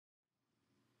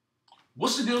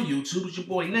What's the deal, YouTube? It's your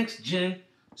boy Next Gen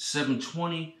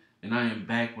 720, and I am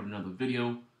back with another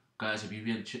video, guys. If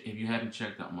you haven't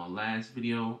checked out my last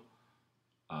video,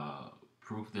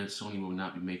 proof that Sony will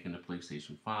not be making the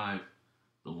PlayStation 5,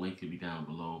 the link will be down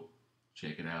below.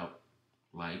 Check it out.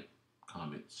 Like,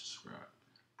 comment, subscribe.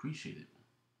 Appreciate it.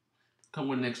 Come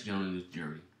with Next Gen on this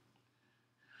journey.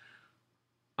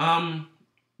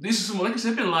 This is some, like I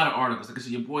said, been a lot of articles. Like I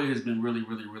said, your boy has been really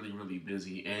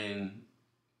busy, and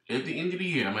at the end of the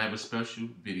year, I'm going to have a special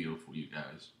video for you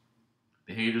guys.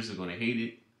 The haters are going to hate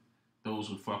it. Those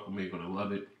who fuck with me are going to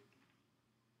love it.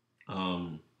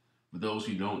 For those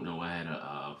who don't know, I had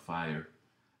a fire.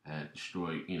 I had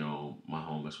destroyed, my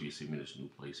home. That's where you see me in this new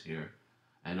place here.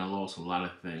 And I lost a lot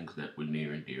of things that were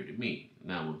near and dear to me.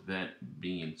 Now, with that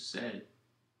being said,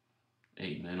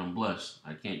 hey, man, I'm blessed.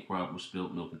 I can't cry over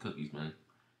spilled milk and cookies, man.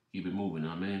 Keep it moving,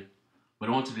 man. But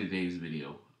on to today's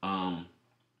video.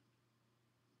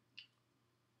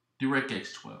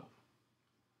 DX12.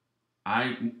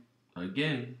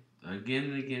 Again,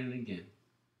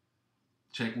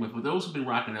 check me. For those who've been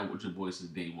rocking out with your boy since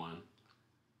day one,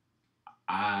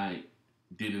 I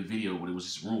did a video where it was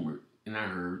just rumored, and I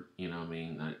heard,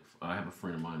 I have a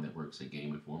friend of mine that works at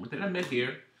Game Informer that I met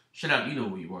here. Shout out, you know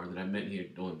who you are, that I met here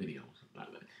doing videos.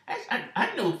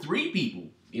 I know 3 people,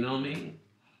 you know what I mean?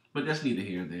 But that's neither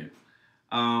here nor there.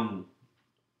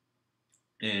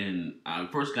 And I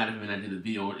first got him and I did a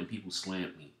video and people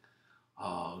slammed me.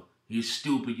 You're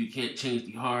stupid, you can't change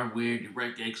the hardware,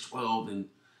 DX12, and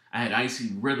I had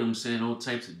Icy Rhythm saying all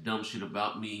types of dumb shit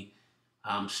about me.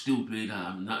 I'm stupid,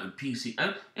 I'm not a PC.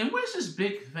 And where's this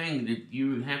big thing that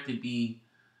you have to be,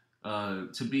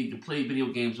 to play video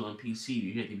games on PC,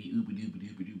 you have to be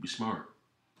uber smart.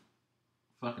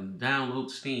 Fucking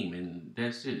download Steam and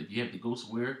that's it. If you have to go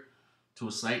somewhere to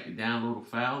a site to download a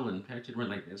file and patch it around,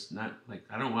 like that's not, like,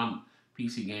 I don't know why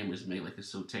PC gamers make like it's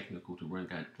so technical to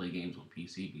play games on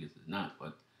PC, because it's not.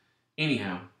 But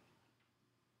anyhow,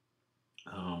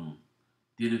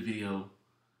 did a video.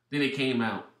 Then it came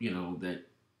out, that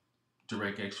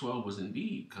DX12 was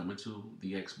indeed coming to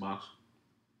the Xbox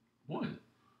One.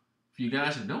 For you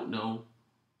guys who don't know,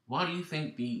 why do you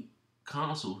think the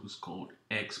console was called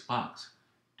Xbox?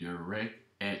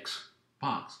 DirectX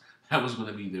That was going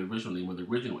to be the original name of the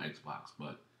original Xbox,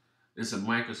 but it's a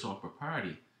Microsoft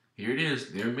propriety. Here it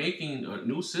is. They're making a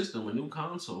new system, a new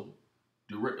console,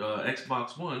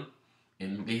 Xbox One,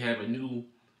 and they have a new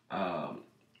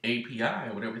API,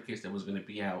 or whatever the case, that was going to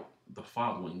be out the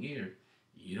following year.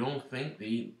 You don't think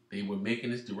they were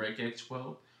making this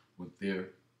DirectX12 with their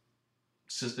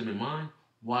system in mind?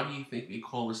 Why do you think they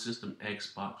call the system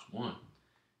Xbox One?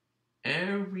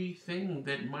 Everything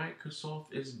that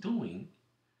Microsoft is doing,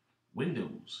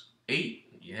 Windows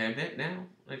 8, you have that now,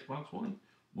 Xbox One.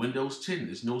 Windows 10,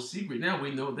 there's no secret now, we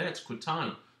know that's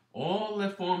Cortana. All the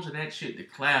forms of that shit, the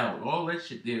cloud, all that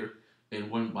shit there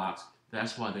in one box.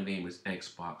 That's why the name is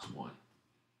Xbox One.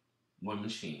 One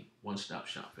machine, one-stop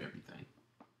shop for everything.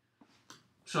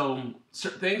 So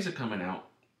things are coming out.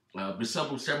 There's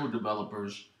several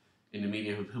developers in the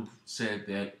media who said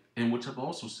that, and which I've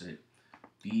also said,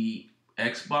 the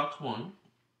Xbox One,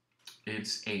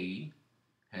 has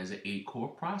an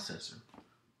 8-core processor.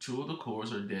 2 of the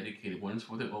cores are dedicated. One is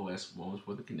for the OS, one is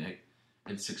for the Kinect,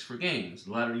 and 6 for games.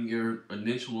 A lot of your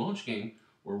initial launch game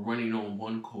were running on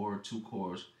 1 core, 2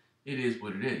 cores. It is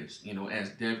what it is. As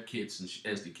dev kits and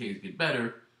as the SDKs get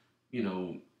better,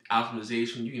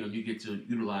 optimization, you get to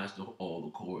utilize all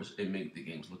the cores and make the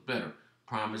games look better.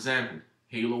 Prime example,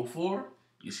 Halo 4.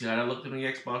 You see how that looked on the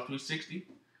Xbox 360?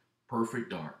 Perfect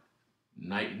dark.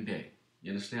 Night and day.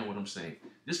 You understand what I'm saying?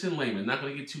 Just in layman, not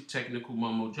going to get too technical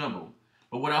mumbo jumbo.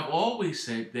 But what I've always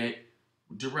said, that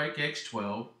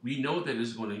DirectX12, we know that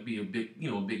it's going to be a big,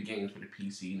 big games for the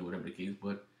PC, whatever the case.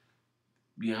 But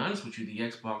be honest with you, the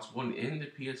Xbox One and the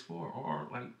PS4 are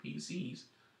like PCs.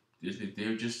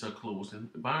 They're just a closed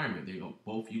environment. They don't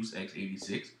both use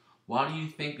x86. Why do you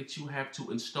think that you have to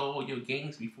install your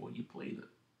games before you play them?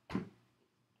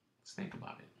 Let's think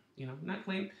about it. I'm not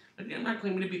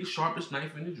claiming to be the sharpest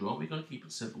knife in the drawer. We're going to keep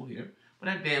it simple here. But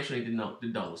I damn sure ain't the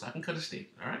dullest. I can cut a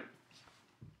steak, all right?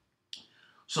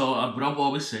 So, but I've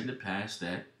always said in the past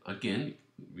that, again,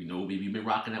 maybe you've been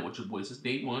rocking out with your boys since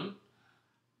day one.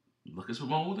 Look at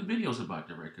some older videos about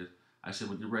DirectX. I said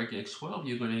with DirectX12,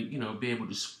 you're going to, be able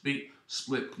to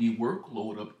split the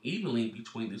workload up evenly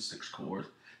between the 6 cores.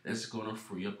 That's going to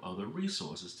free up other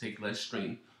resources, take less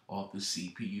strain off the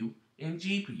CPU and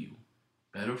GPU.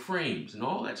 Better frames, and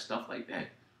all that stuff like that.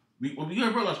 We got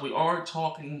to realize we are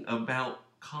talking about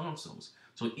consoles.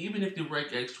 So even if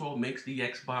DirectX12 makes the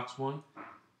Xbox One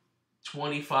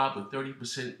 25 or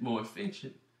 30% more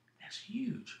efficient, That's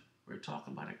huge. We're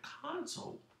talking about a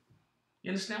console.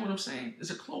 You understand what I'm saying? It's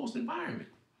a closed environment.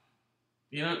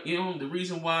 The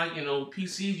reason why,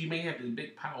 PCs, you may have this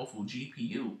big, powerful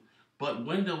GPU, but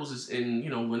Windows is in,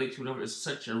 Linux, whatever, is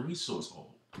such a resource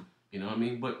hole. You know what I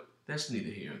mean? But that's neither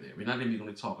here nor there. We're not even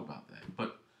going to talk about that.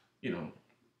 But,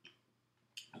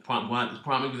 prime example,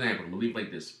 I'm going to leave it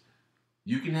like this.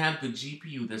 You can have the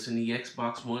GPU that's in the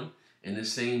Xbox One and the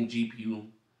same GPU.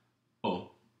 Oh,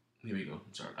 here we go.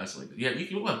 I'm sorry, I selected. Yeah, you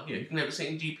can have the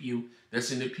same GPU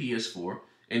that's in the PS4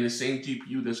 and the same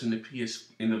GPU that's in the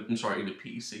in the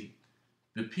PC.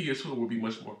 The PS4 will be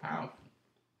much more powerful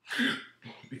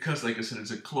because, like I said, it's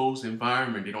a closed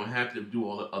environment. They don't have to do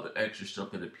all the other extra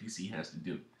stuff that a PC has to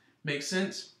do. Make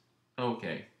sense?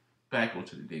 Okay, back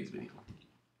onto today's video.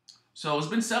 So there's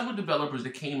been several developers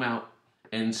that came out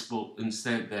and spoke and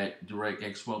said that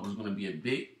DirectX 12 was going to be a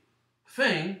big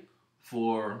thing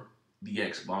for the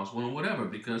Xbox One or whatever,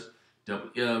 because the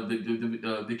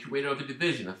creator of the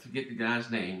division, I forget the guy's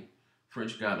name,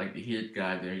 French guy, like the head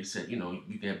guy there, he said, you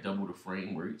can have double the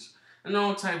frame rates and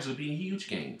all types of being huge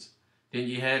gains. Then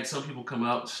you had some people come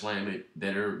out and slam it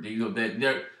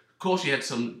of course you had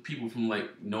some people from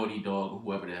like Naughty Dog or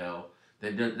whoever the hell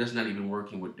that's not even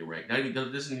working with Direct.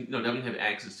 Doesn't have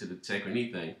access to the tech or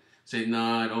anything. Say,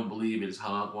 nah, I don't believe it. It's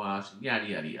hogwash. Yada,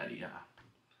 yada, yada, yada.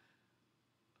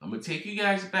 I'm going to take you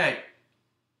guys back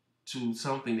to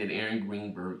something that Aaron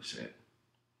Greenberg said.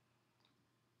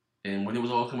 And when it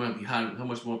was all coming out, how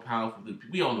much more powerful,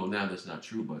 we all know now that's not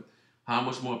true, but how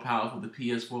much more powerful the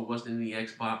PS4 was than the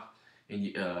Xbox.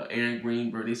 And Aaron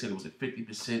Greenberg, they said it was a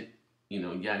 50%,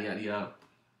 yada, yada, yada.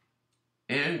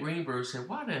 Aaron Greenberg said,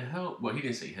 why the hell, well, he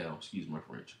didn't say hell, excuse my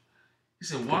French. He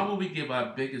said, why would we give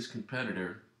our biggest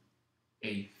competitor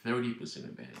a 30%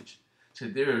 advantage? So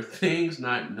there are things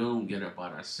not known yet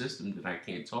about our system that I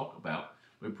can't talk about,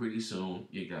 but pretty soon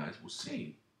you guys will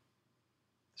see.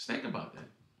 Just think about that.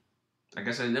 Like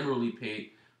I said, I never really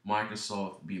paid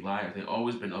Microsoft be liars. They've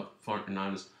always been upfront and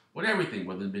honest with everything,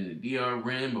 whether it's been the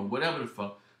DRM or whatever the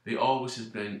fuck. They always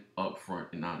have been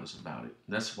upfront and honest about it.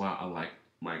 That's why I like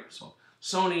Microsoft.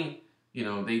 Sony,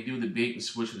 they do the bait and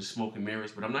switch with the smoke and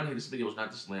mirrors, but I'm not here. This video is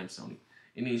not to slam Sony.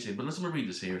 But let me read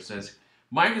this here. It says,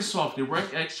 Microsoft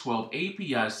DirectX 12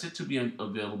 API is set to be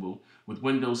available with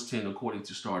Windows 10 according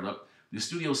to Startup. The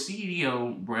studio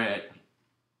CEO, Brad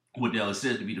Waddell, is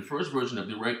said to be the first version of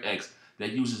DirectX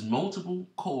that uses multiple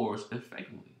cores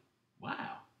effectively.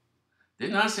 Wow.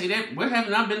 Didn't I say that? Where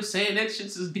haven't I been saying that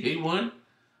shit since day one?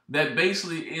 That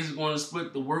basically is going to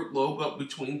split the workload up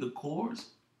between the cores?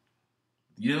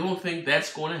 You don't think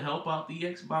that's going to help out the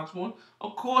Xbox One?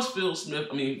 Of course Phil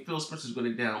Spencer's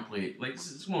going to downplay it. Like,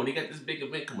 come on, they got this big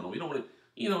event coming on. We don't want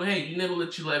to, hey, you never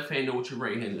let your left hand know what your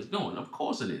right hand is doing. Of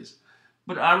course it is.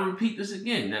 But I repeat this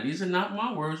again. Now, these are not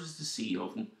my words. It's the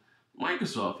CEO from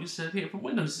Microsoft. He said here from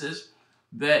Windows, he says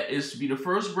that is to be the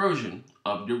first version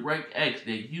of DirectX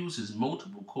that uses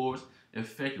multiple cores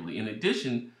effectively. In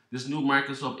addition, this new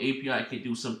Microsoft API can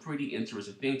do some pretty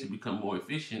interesting things to become more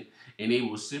efficient,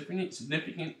 enable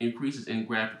significant increases in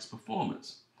graphics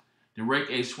performance.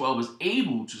 DirectX 12 is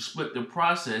able to split the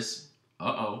process.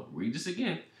 Read this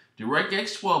again.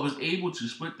 DirectX 12 is able to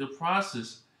split the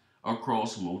process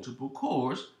across multiple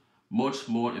cores, much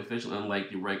more efficient,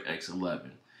 unlike DirectX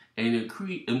 11, and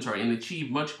achieve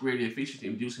much greater efficiency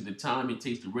in reducing the time it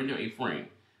takes to render a frame.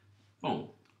 Boom.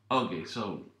 Okay,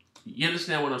 so you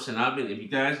understand what I'm saying?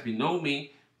 If you know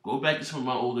me, go back to some of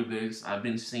my older videos. I've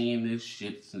been saying this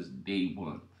shit since day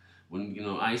one. When,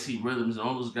 IC Rhythms and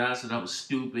all those guys said I was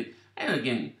stupid. And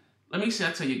again, I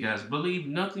tell you guys, believe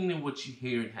nothing in what you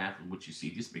hear and half of what you see.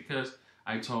 Just because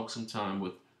I talk sometime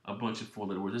with a bunch of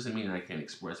four-letter words doesn't mean I can't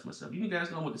express myself. You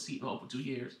guys know what the seat held for 2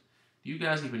 years? Do you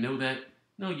guys even know that?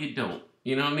 No, you don't.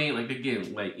 You know what I mean? Like,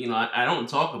 again, I don't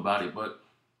talk about it, but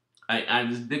I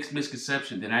this big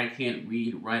misconception that I can't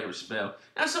read, write, or spell.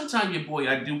 Now, sometimes,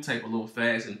 I do type a little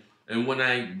fast, and when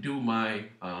I do my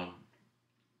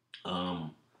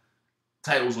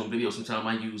titles on videos, sometimes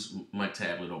I use my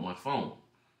tablet or my phone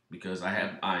because I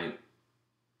have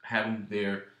them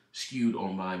there skewed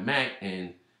on my Mac,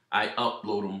 and I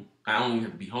upload them. I don't even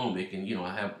have to be home. They can,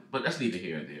 but that's neither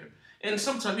here nor there. And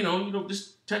sometimes,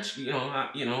 just touch,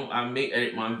 I may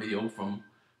edit my video from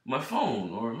my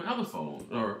phone or my other phone,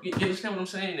 or you understand what I'm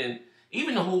saying? And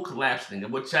even the whole collapse thing,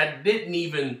 which I didn't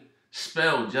even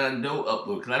spell John Doe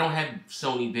upload, because I don't have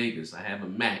Sony Vegas. I have a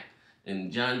Mac,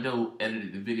 and John Doe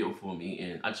edited the video for me,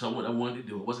 and I told him what I wanted to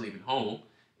do. I wasn't even home.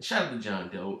 Shout out to John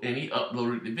Doe, and he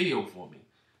uploaded the video for me.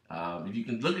 If you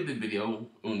can look at the video,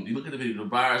 the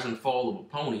rise and fall of a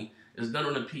pony is done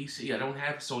on a PC. I don't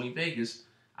have Sony Vegas.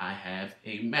 I have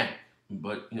a Mac.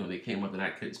 But, you know, they came up that I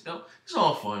couldn't spell. It's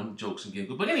all fun, jokes and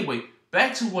giggles. But anyway,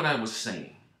 back to what I was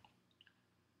saying.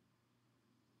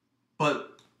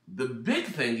 But the big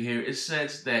thing here, it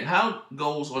says that how it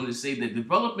goes on to say that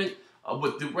development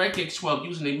with DirectX 12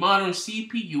 using a modern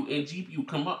CPU and GPU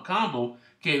combo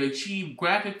can achieve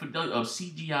graphic fidelity of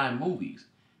CGI movies.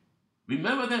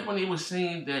 Remember that when they were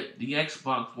saying that the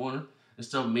Xbox One and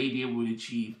stuff may be able to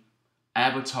achieve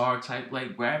Avatar type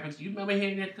like graphics? You remember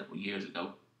hearing that a couple years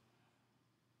ago?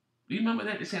 Do you remember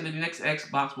that? They're saying that the next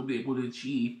Xbox will be able to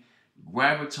achieve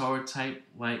Avatar type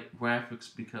like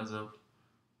graphics because of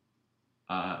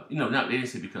not they didn't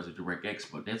say because of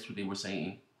DirectX, but that's what they were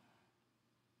saying.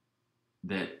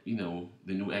 That the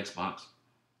new Xbox.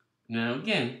 Now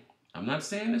again, I'm not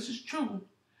saying this is true,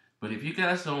 but if you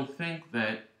guys don't think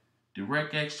that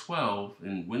DirectX 12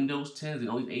 and Windows 10 and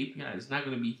all these APIs is not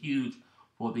going to be huge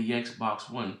for the Xbox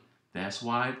One, that's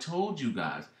why I told you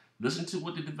guys. Listen to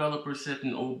what the developer said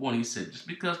in 01. He said just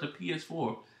because the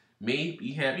PS4 may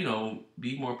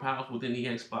be more powerful than the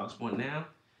Xbox One now,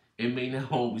 it may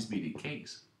not always be the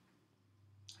case.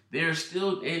 There are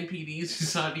still NPDs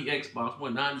inside the Xbox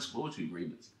One non-disclosure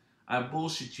agreements. I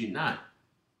bullshit you not.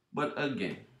 But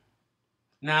again,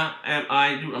 now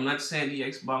I'm not saying the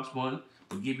Xbox One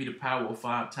will give you the power of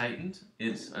 5 Titans.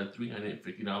 It's a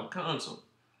 $350 console.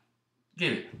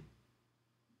 Get it.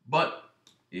 But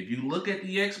if you look at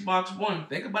the Xbox One,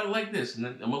 think about it like this, and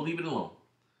then I'm gonna leave it alone.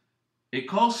 It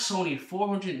cost Sony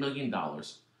 $400 million,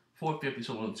 $450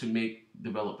 something to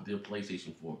develop the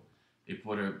PlayStation 4. They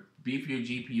put a beefier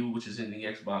GPU, which is in the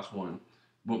Xbox One,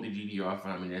 bumped the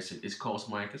DDR5, and that's it. It's cost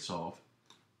Microsoft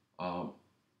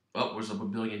upwards of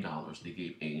 $1 billion. They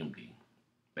gave AMD.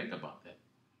 Think about that.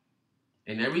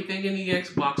 And everything in the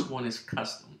Xbox One is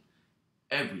custom.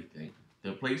 Everything.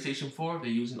 The PlayStation 4, they're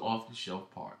using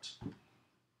off-the-shelf parts.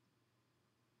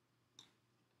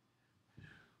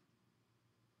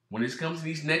 When it comes to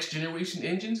these next generation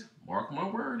engines, mark my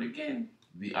word again.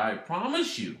 I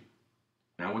promise you,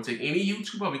 and I will take any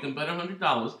YouTuber, we can bet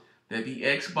 $100 that the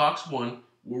Xbox One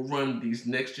will run these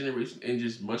next generation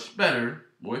engines much better,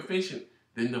 more efficient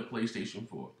than the PlayStation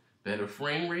 4. Better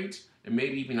frame rates, and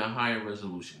maybe even a higher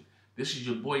resolution. This is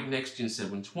your boy NextGen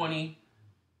 720.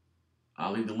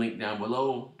 I'll leave the link down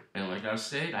below. And like I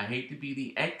said, I hate to be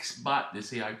the X-bot to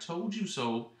say I told you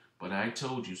so, but I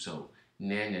told you so.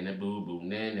 Na boo boo,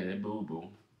 na boo boo.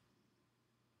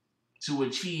 To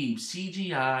achieve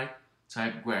CGI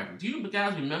type graphics. Do you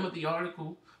guys remember the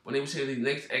article when they were saying the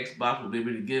next Xbox will be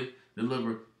able to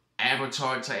deliver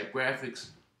Avatar type graphics?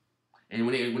 And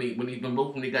when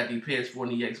they got the PS4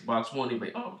 and the Xbox One, they were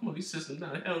like, oh, come on, these systems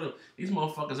now, hell no, these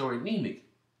motherfuckers are anemic.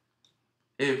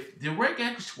 If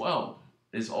DirectX 12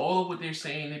 is all of what they're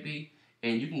saying to be,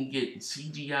 and you can get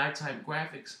CGI type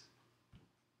graphics,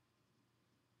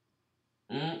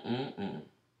 how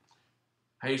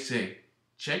you say,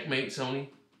 checkmate, Sony.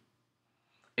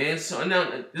 And so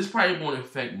now this probably won't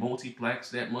affect multiplex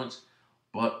that much,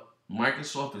 but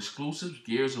Microsoft exclusives,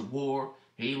 Gears of War,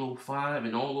 Halo 5,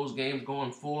 and all those games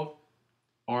going forth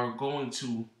are going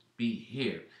to be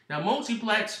here. Now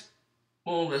multiplex,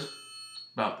 more or less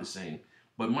about the same,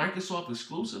 but Microsoft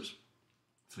exclusives,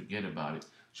 forget about it.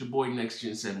 It's your boy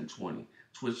NextGen 720.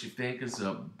 Twitch your fingers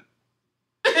up.